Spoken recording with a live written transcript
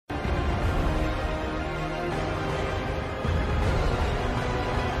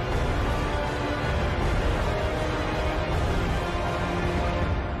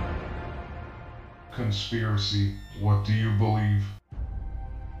conspiracy. What do you believe?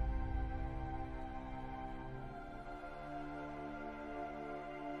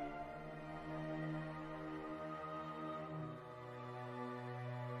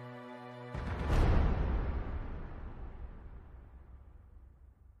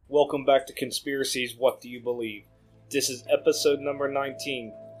 Welcome back to Conspiracies, What Do You Believe? This is episode number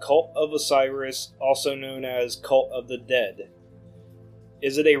 19, Cult of Osiris, also known as Cult of the Dead.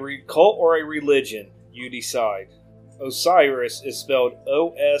 Is it a cult or a religion? You decide. Osiris is spelled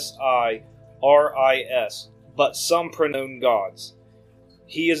O-S-I-R-I-S, but some pronoun gods.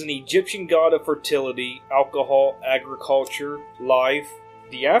 He is an Egyptian god of fertility, alcohol, agriculture, life,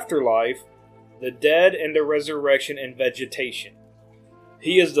 the afterlife, the dead, and the resurrection and vegetation.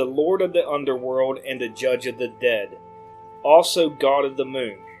 He is the lord of the underworld and the judge of the dead. Also god of the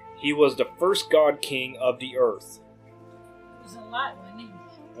moon. He was the first god king of the earth. There's a lot, wasn't he?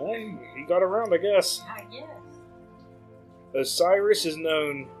 Hey, he got around, I guess. I guess. Osiris is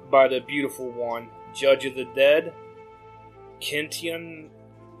known by the beautiful one, judge of the dead,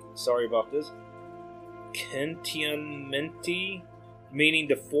 Kentian-Menti, meaning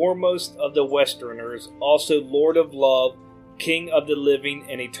the foremost of the Westerners, also lord of love, king of the living,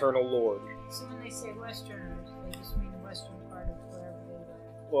 and eternal lord. So when they say Westerners, they just mean the western part of wherever they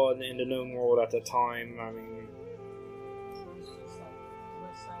live. Well, in the known world at the time, I mean, So it's just like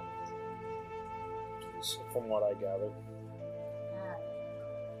west side of from what I gathered.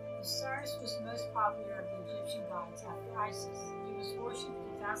 Osiris was the most popular of the Egyptian gods after Isis. He was worshipped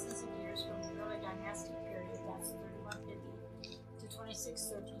for thousands of years from the early dynastic period, that's 3150 to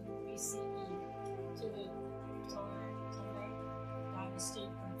 2613 BCE, to the Dynasty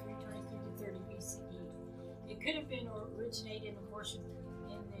from 323 to 30 BCE. It could have been originated and worshipped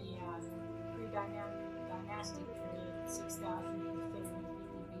in the pre-dynastic period, 6000 to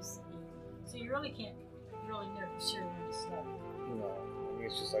 3050 BCE. So you really can't really know for sure when it started. No, I mean,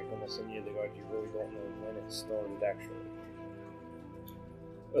 it's just like almost any of the gods, you really don't know when it started, actually.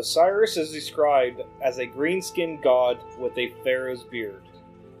 Osiris is described as a green-skinned god with a pharaoh's beard.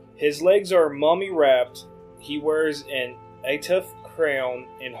 His legs are mummy-wrapped. He wears an atef crown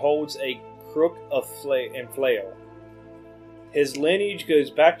and holds a crook of flail. His lineage goes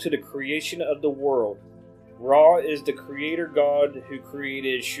back to the creation of the world. Ra is the creator god who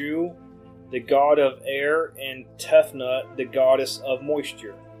created Shu, the god of air, and Tefnut, the goddess of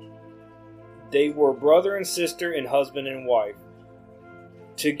moisture. They were brother and sister and husband and wife.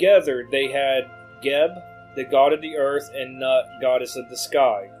 Together they had Geb, the god of the earth, and Nut, goddess of the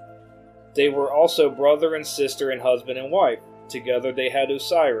sky. They were also brother and sister and husband and wife. Together they had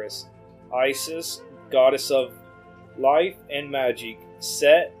Osiris, Isis, goddess of life and magic,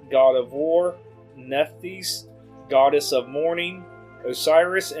 Set, god of war, Nephthys, goddess of mourning.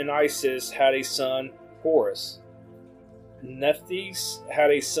 Osiris and Isis had a son, Horus. Nephthys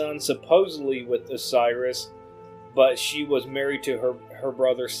had a son supposedly with Osiris, but she was married to her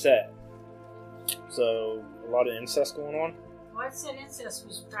brother Set. So, a lot of incest going on? Well, it said incest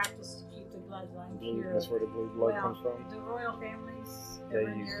was practiced to keep the bloodline pure. That's where the blue blood comes from? The royal families, They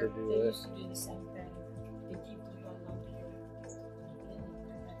used to do they it. used to do the same thing. They keep the bloodline pure. And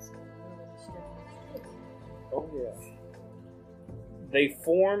that's a really strict. Oh, yeah. They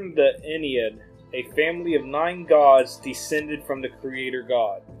formed the Ennead, a family of 9 gods descended from the creator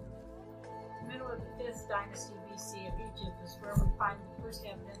god. The middle of the 5th dynasty BC of Egypt is where we find the first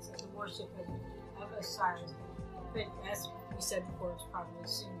evidence of the worship of Osiris. But as we said before, it's probably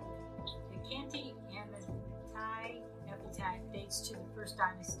sooner. The Kenti-Amenti epitaph dates to the 1st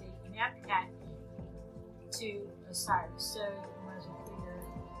dynasty, and epitaph to Osiris. So it must be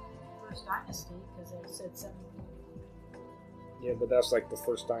the 1st dynasty because they said something. Yeah, but that's like the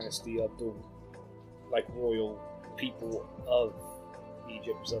first dynasty of the royal people of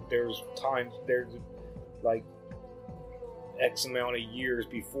Egypt. So there's like X amount of years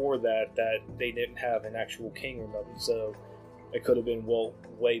before that they didn't have an actual king or nothing. So it could have been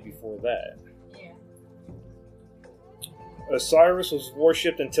way before that. Yeah. Osiris was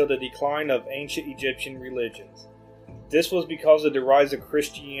worshipped until the decline of ancient Egyptian religions. This was because of the rise of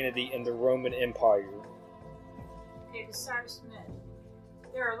Christianity in the Roman Empire. Okay, the Osiris myth.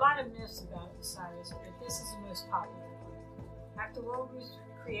 There are a lot of myths about Osiris, but this is the most popular. After the world was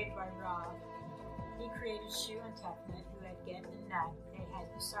created by Ra, he created Shu and Tefnut, who had Geb and Nut. They had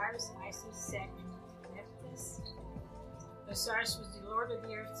Osiris, Isis, Set, and Nephthys. Osiris was the lord of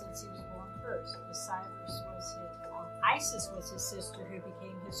the earth since he was born first. Isis was his sister, who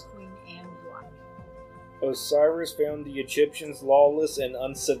became his queen and wife. Osiris found the Egyptians lawless and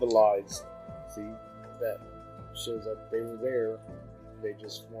uncivilized. See, that shows that they were there. They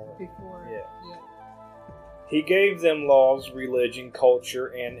just weren't. Before, Yeah. He gave them laws, religion, culture,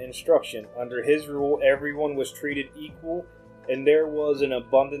 and instruction. Under his rule, everyone was treated equal, and there was an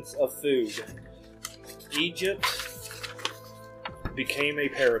abundance of food. Egypt became a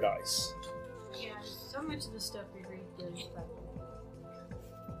paradise. Yeah, so much of the stuff we read is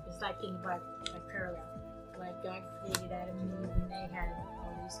like in the Bible, like parallel. Like God created Adam and Eve, and they had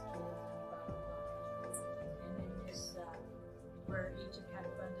all these kids, and blah, blah, blah. And then this, where Egypt had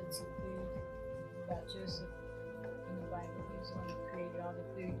abundance of food, about Joseph in the Bible, he was the one that created all the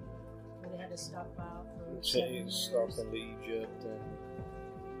food, where they had to stop out for 7 years. Stop into Egypt and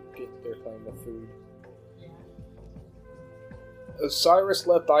get their claim of food. Osiris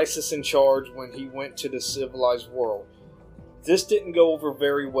left Isis in charge when he went to the civilized world. This didn't go over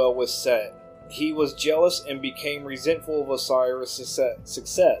very well with Set. He was jealous and became resentful of Osiris'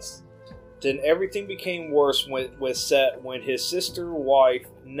 success. Then everything became worse with Set when his sister-wife,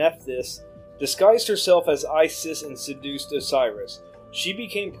 Nephthys, disguised herself as Isis and seduced Osiris. She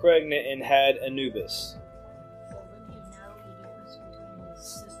became pregnant and had Anubis. So wouldn't he know the difference between his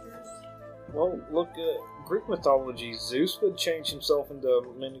sisters? Well, look at Greek mythology. Zeus would change himself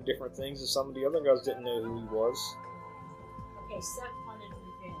into many different things, and some of the other guys didn't know who he was. Okay, Seth wanted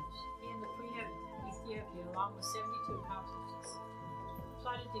revenge. He and the queen of Ethiopia, along with 72 accomplices,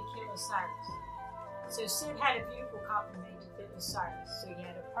 plotted to kill Osiris. So Seth had a beautiful coffin made to fit Osiris. So he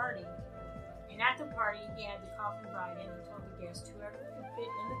had a party, and at the party he had the coffin brought in and told the guests whoever could fit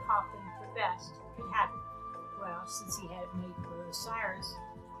in the coffin the best could have it. Well, since he had it made for Osiris,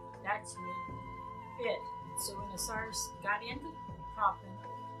 that's would fit. So when Osiris got into the coffin,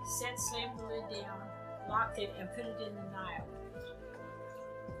 Seth slammed the lid down, locked it, and put it in the Nile.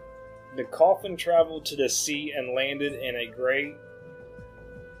 The coffin traveled to the sea and landed in a great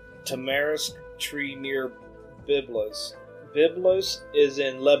tamarisk tree near Byblos. Byblos is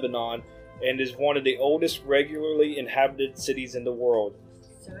in Lebanon and is one of the oldest regularly inhabited cities in the world.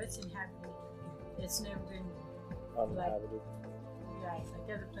 So it's inhabited. It's never been Uninhabited. like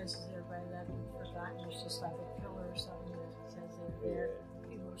other places everybody left and forgotten. It's just like a pillar or something that says they're there.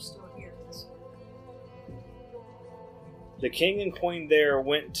 People are still here this way. The king and queen there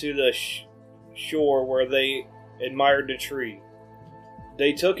went to the shore where they admired the tree.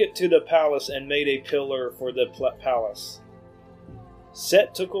 They took it to the palace and made a pillar for the palace.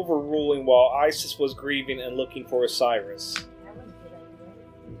 Set took over ruling while Isis was grieving and looking for Osiris. That wasn't a good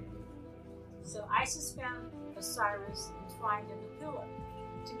idea. So Isis found Osiris entwined in the pillar.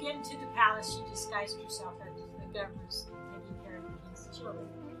 To get into the palace, she disguised herself as the governess, taking care of the king's children.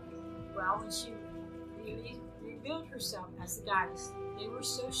 Well, when she revealed herself as the goddess, they were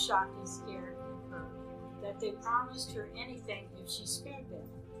so shocked and scared of her that they promised her anything if she spared them.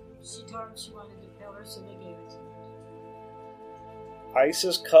 She told them she wanted the pillar, so they gave it to her.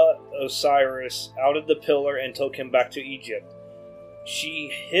 Isis cut Osiris out of the pillar and took him back to Egypt. She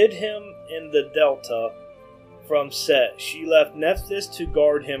hid him in the delta from Set. She left Nephthys to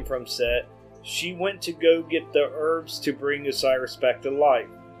guard him from Set. She went to go get the herbs to bring Osiris back to life.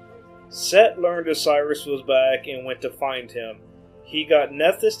 Set learned Osiris was back and went to find him. He got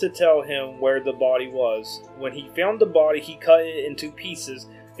Nephthys to tell him where the body was. When he found the body, he cut it into pieces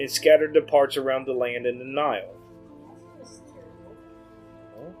and scattered the parts around the land in the Nile. That's terrible.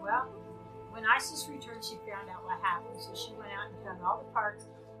 Well, when Isis returned, she found out what happened, so she went out and found all the parts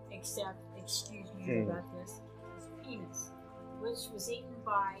except, excuse me about this, his penis, which was eaten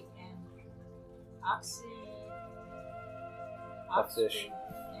by an fish.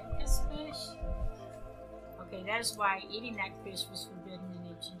 And his fish. Okay, that is why eating that fish was forbidden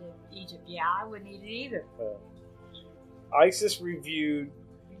in Egypt. Yeah, I wouldn't eat it either. Isis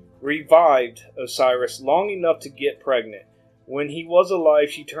revived Osiris long enough to get pregnant. When he was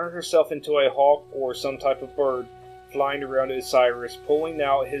alive, she turned herself into a hawk or some type of bird, flying around Osiris, pulling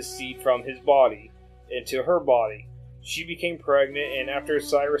out his seed from his body into her body. She became pregnant, and after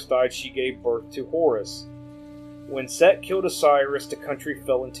Osiris died, she gave birth to Horus. When Set killed Osiris, the country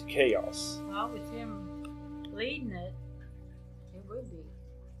fell into chaos. Well, with him leading it, it would be.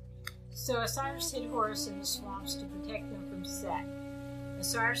 So Osiris hid Horus in the swamps to protect them from Set.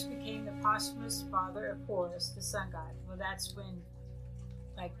 Osiris became the posthumous father of Horus, the sun god. Well, that's when,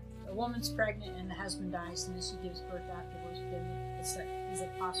 like, a woman's pregnant and the husband dies, and then she gives birth afterwards. Then he's a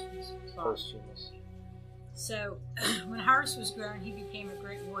posthumous father. So, when Horus was grown, he became a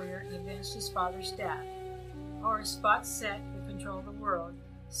great warrior and avenged his father's death. Horus fought Set to control the world.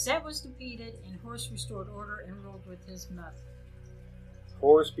 Set was defeated, and Horus restored order and ruled with his mother.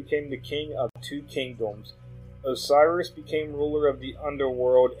 Horus became the king of 2 kingdoms. Osiris became ruler of the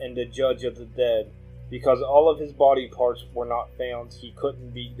underworld and the judge of the dead. Because all of his body parts were not found, he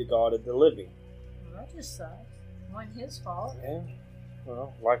couldn't be the god of the living. Well, that just sucks. wasn't his fault. Yeah.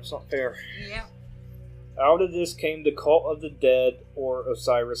 Well, life's not fair. Yeah. Out of this came the cult of the dead, or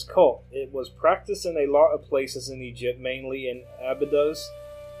Osiris cult. It was practiced in a lot of places in Egypt, mainly in Abydos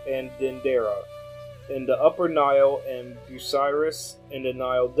and Dendera, in the Upper Nile, and Busiris in the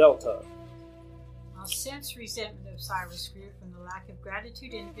Nile Delta. Now, since resentment of Osiris grew from the lack of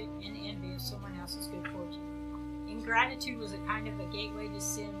gratitude and envy of someone else's good fortune. Ingratitude was a kind of a gateway to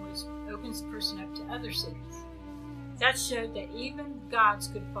sin, which opens a person up to other sins. That showed that even gods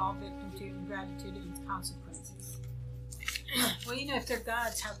could fall victim to ingratitude and its consequences. Well, if they're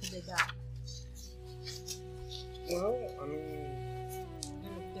gods, how could they die? Well, I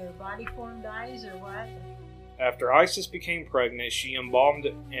mean, Their body form dies, or what? after Isis became pregnant, she embalmed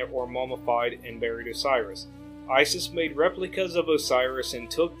or mummified and buried Osiris. Isis made replicas of Osiris and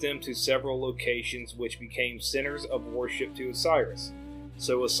took them to several locations, which became centers of worship to Osiris.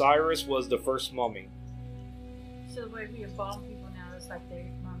 So Osiris was the first mummy. So the way we embalm people now is like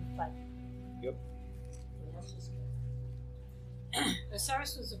they mummified. Yep. Yeah, that's just good.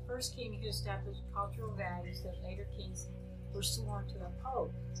 Osiris was the first king who established cultural values that later kings were sworn to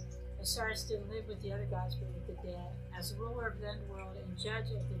uphold. Osiris didn't live with the other gods but with the dead, as a ruler of the underworld and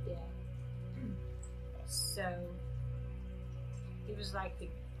judge of the dead. So he was like the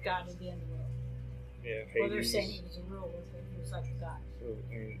god of the underworld. Yeah, Hades. Well, they're saying he was a ruler, but he was like a god.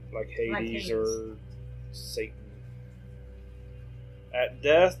 Like Hades, Like Hades. or Satan. At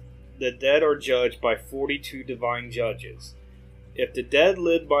death, the dead are judged by 42 divine judges. If the dead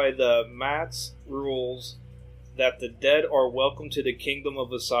live by the Mat's rules, that the dead are welcome to the kingdom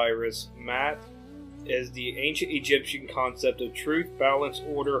of Osiris. Mat is the ancient Egyptian concept of truth, balance,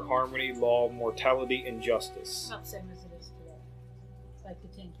 order, harmony, law, mortality, and justice. About the same as it is today, like the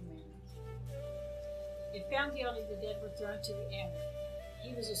Ten Commandments. If found guilty, the dead were thrown to the Ammon.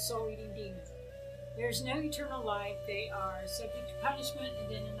 He was a soul-eating demon. There is no eternal life. They are subject to punishment and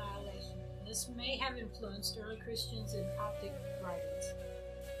then annihilation. This may have influenced early Christians and Coptic writings.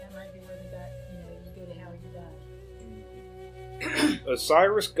 That might be where they got, you go to hell, you die.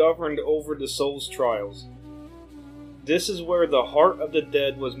 Osiris governed over the soul's trials. This is where the heart of the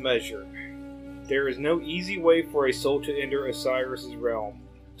dead was measured. There is no easy way for a soul to enter Osiris's realm.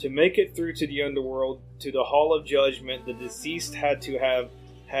 To make it through to the underworld, to the hall of judgment, the deceased had to have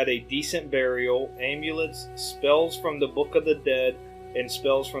had a decent burial, amulets, spells from the Book of the Dead, and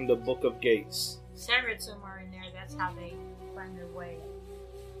spells from the Book of Gates. So I read somewhere in there that's how they find their way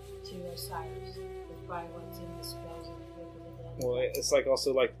to Osiris, by what's in the spells of the Book of the Dead. Well, it's like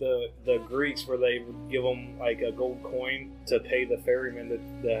also like the Greeks, where they would give them like a gold coin to pay the ferrymen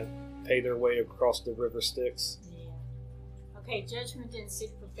to pay their way across the river Styx. Yeah. Okay, judgment didn't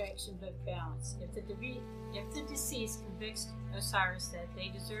seek perfection but balance. If the deceased convicts Osiris that they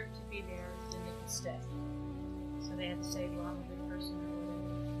deserve to be there, then they can stay. So they had to say, well, I'm a good person or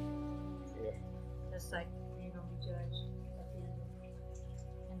whatever. Yeah. That's like you're going to be judged at the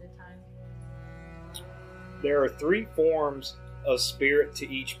end of time. There are 3 forms of spirit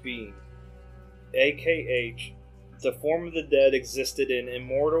to each being. AKH, the form of the dead existed in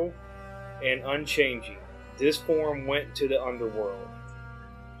immortal and unchanging. This form went to the underworld.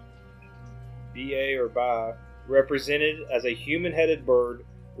 BA or Ba, represented as a human-headed bird,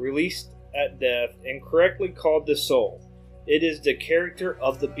 released at death, and correctly called the soul. It is the character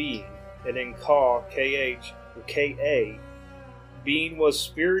of the being. And in Ka, KH, or KA, being was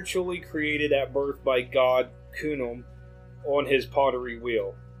spiritually created at birth by God Kunum on his pottery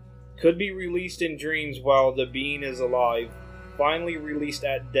wheel. Could be released in dreams while the being is alive, finally released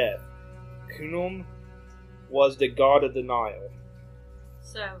at death. Kunum was the god of the Nile.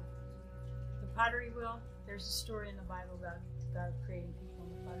 So, the pottery wheel, there's a story in the Bible about God creating people on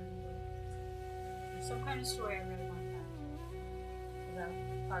the pottery wheel. There's some kind of story I read one time about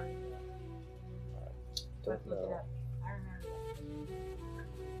the pottery wheel. Look it up. I remember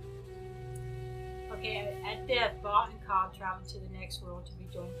that. Okay, at death, Ba and Ka traveled to the next world to be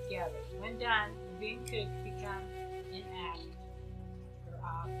joined together. When done, the being could become an act, or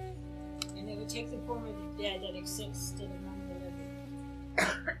Ab, and they would take the form of the dead that existed among the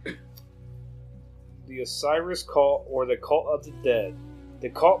living. The Osiris cult, or the cult of the dead. The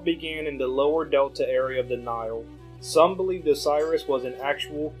cult began in the lower delta area of the Nile. Some believed Osiris was an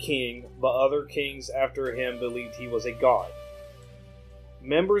actual king, but other kings after him believed he was a god.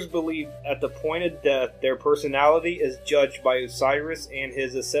 Members believed at the point of death their personality is judged by Osiris and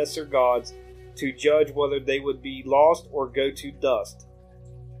his successor gods to judge whether they would be lost or go to dust.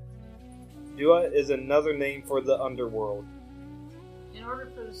 Dua is another name for the underworld. In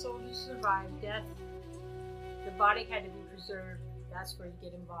order for the soul to survive death, the body had to be preserved. That's where you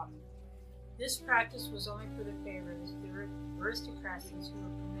get embalming. This practice was only for the favorites, the aristocrats who were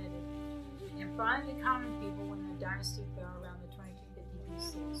permitted, and finally the common people when the dynasty fell around the 2250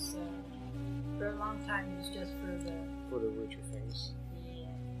 BC. So for a long time it was just for the richer things.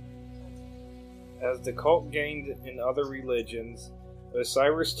 Yeah. As the cult gained in other religions,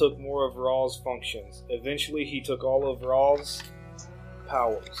 Osiris took more of Ra's functions. Eventually, he took all of Ra's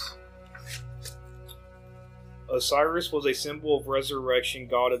powers. Osiris was a symbol of resurrection,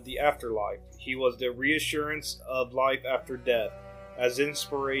 god of the afterlife. He was the reassurance of life after death, as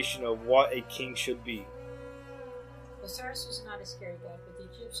inspiration of what a king should be. Osiris was not a scary god, but the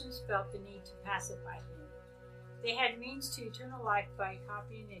Egyptians felt the need to pacify him. They had means to eternal life by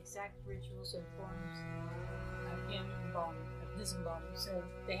copying the exact rituals and forms of his embalming. So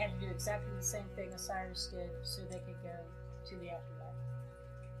they had to do exactly the same thing Osiris did so they could go to the afterlife.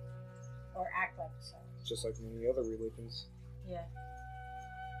 Or act like Osiris. Just like many other religions. Yeah.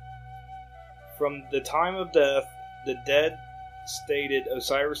 From the time of death, the dead stated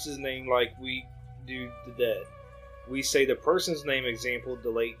Osiris's name like we do the dead. We say the person's name, example, the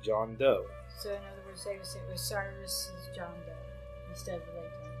late John Doe. So in other words, they would say Osiris is John Doe instead of the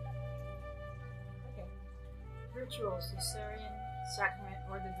late John Doe. Okay. Rituals, the Syrian sacrament,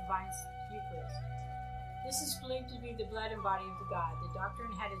 or the divine Eucharist. This is believed to be the blood and body of the god. The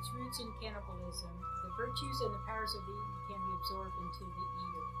doctrine had its roots in cannibalism. The virtues and the powers of the eaten can be absorbed into the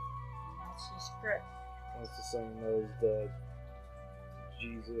eater. And that's just correct. That's the same as the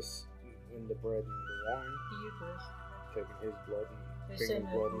Jesus in the bread and the wine. The Eucharist. Taking his blood and They're drinking saying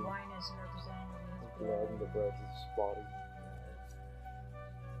that blood the and wine is a representative of his blood, and the blood. bread is his body.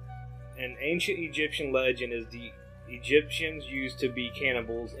 An ancient Egyptian legend is the Egyptians used to be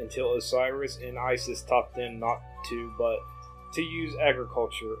cannibals until Osiris and Isis taught them not to, but to use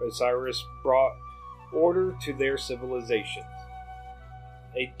agriculture. Osiris brought order to their civilizations.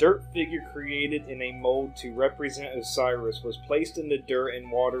 A dirt figure created in a mold to represent Osiris was placed in the dirt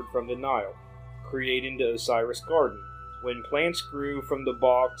and watered from the Nile, creating the Osiris garden. When plants grew from the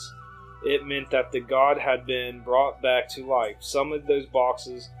box, it meant that the god had been brought back to life. Some of those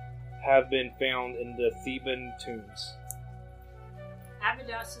boxes have been found in the Theban tombs.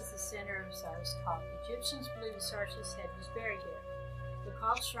 Abydos is the center of Osiris' cult. Egyptians believe Osiris' head was buried there. The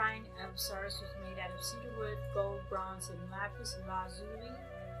cult shrine of Osiris was made out of cedar wood, gold, bronze, and lapis lazuli.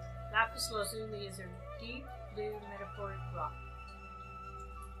 Lapis lazuli is a deep blue metamorphic rock.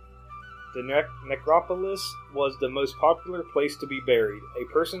 The necropolis was the most popular place to be buried. A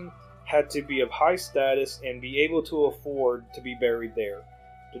person had to be of high status and be able to afford to be buried there.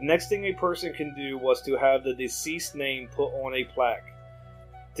 The next thing a person can do was to have the deceased name put on a plaque.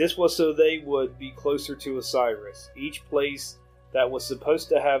 This was so they would be closer to Osiris. Each place that was supposed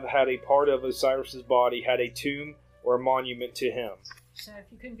to have had a part of Osiris's body had a tomb or monument to him. So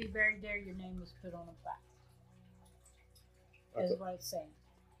if you couldn't be buried there, your name was put on a plaque. That's what it's saying.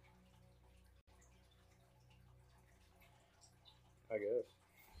 I guess.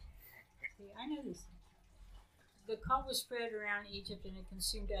 See, I know these things. The cult was spread around Egypt and it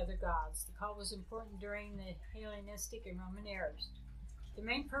consumed other gods. The cult was important during the Hellenistic and Roman eras. The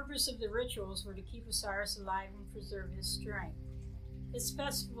main purpose of the rituals were to keep Osiris alive and preserve his strength. His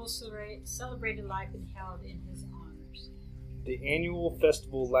festivals celebrated life and held in his honors. The annual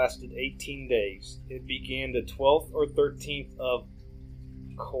festival lasted 18 days. It began the 12th or 13th of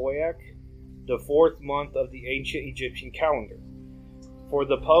Khoiak, the 4th month of the ancient Egyptian calendar. For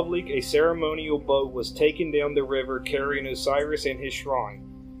the public, a ceremonial boat was taken down the river carrying Osiris and his shrine.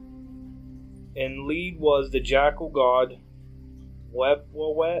 In lead was the jackal god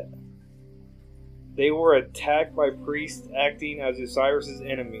Wepwawet. They were attacked by priests acting as Osiris's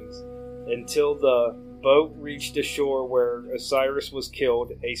enemies until the boat reached the shore where Osiris was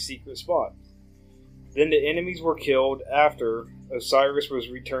killed, a secret spot. Then the enemies were killed after Osiris was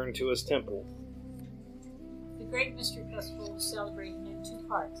returned to his temple. The Great Mystery Festival was celebrated in two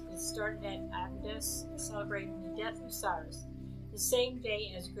parts. It started at Abydos, celebrating the death of Osiris, the same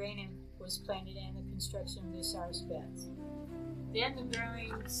day as grain was planted and the construction of the Osiris beds. Then the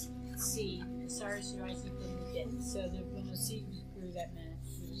growing seed, Osiris rising from the dead. So that when the seed grew, that meant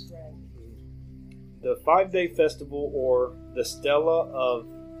he was rising. The 5-day festival, or the Stela of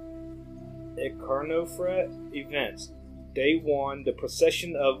Ekarnofret events. Day 1, the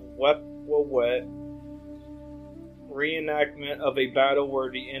procession of Wepwawet, reenactment of a battle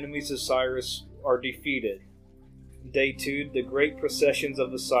where the enemies of Osiris are defeated. Day 2, the great processions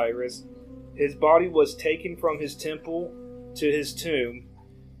of Osiris. His body was taken from his temple to his tomb.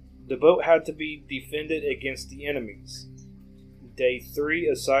 The boat had to be defended against the enemies. Day 3,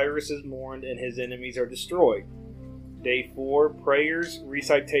 Osiris is mourned and his enemies are destroyed. Day 4, prayers,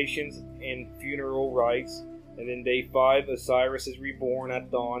 recitations, and funeral rites. And then day 5, Osiris is reborn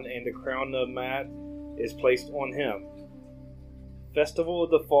at dawn, and the crown of Mat is placed on him. Festival of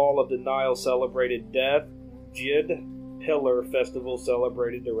the Fall of the Nile celebrated death. Jid Pillar Festival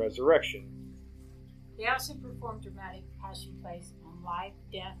celebrated the resurrection. They also performed dramatic passion plays on life,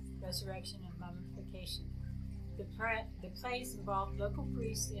 death, resurrection, and mummification. The plays involved local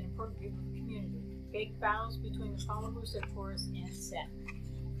priests and important people of the community, big battles between the followers of Horus and Set.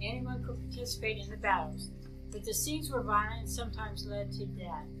 Anyone could participate in the battles, but the scenes were violent and sometimes led to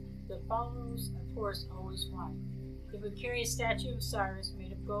death. The followers of Horus always won. They would carry a statue of Osiris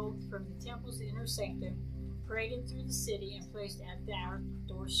made of gold from the temple's inner sanctum, paraded through the city, and placed at the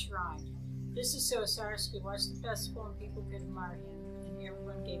outdoor shrine. This is so Osiris could watch the festival and people could admire him, and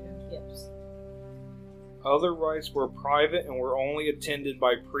everyone gave him gifts. Other rites were private and were only attended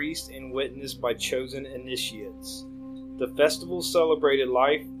by priests and witnessed by chosen initiates. The festival celebrated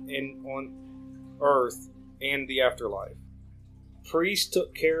life on earth and the afterlife. Priests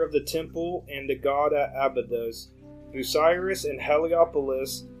took care of the temple and the god at Abydos. Osiris and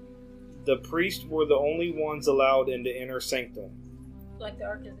Heliopolis, the priests were the only ones allowed in the inner sanctum. Like the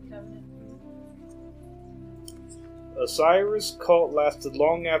Ark of the Covenant. Osiris' cult lasted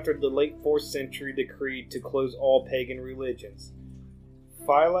long after the late 4th century decree to close all pagan religions.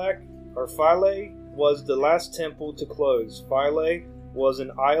 Philae was the last temple to close. Philae was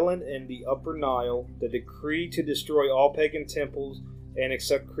an island in the Upper Nile. The decree to destroy all pagan temples and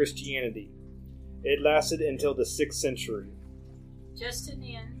accept Christianity. It lasted until the 6th century.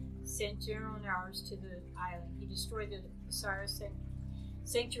 Justinian sent general Nars to the island. He destroyed the Osiris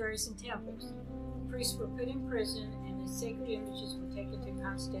sanctuaries and temples. The priests were put in prison, and the sacred images were taken to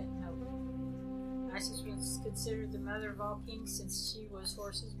Constantinople. Isis was considered the mother of all kings since she was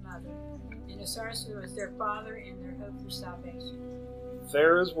Horus's mother, and Osiris was their father and their hope for salvation.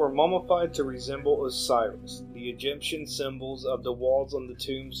 Pharaohs were mummified to resemble Osiris. The Egyptian symbols of the walls on the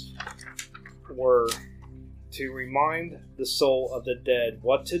tombs were to remind the soul of the dead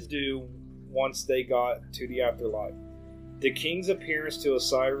what to do once they got to the afterlife. The king's appearance to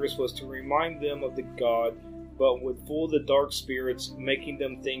Osiris was to remind them of the god, but would fool the dark spirits, making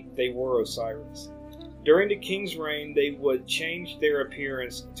them think they were Osiris. During the king's reign, they would change their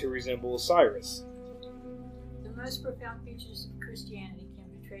appearance to resemble Osiris. The most profound features of Christianity can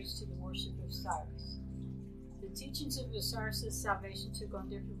be traced to the worship of Osiris. The teachings of Osiris' salvation took on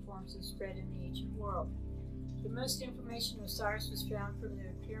different forms and spread in the ancient world. The most information of Osiris was found from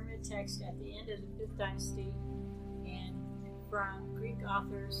the pyramid text at the end of the 5th dynasty and from Greek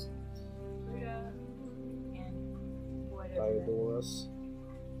authors Pluto and whatever. Diodorus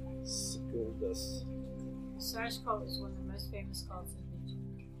Sicildus. Osiris cult is one of the most famous cults of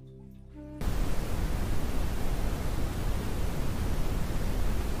Egypt.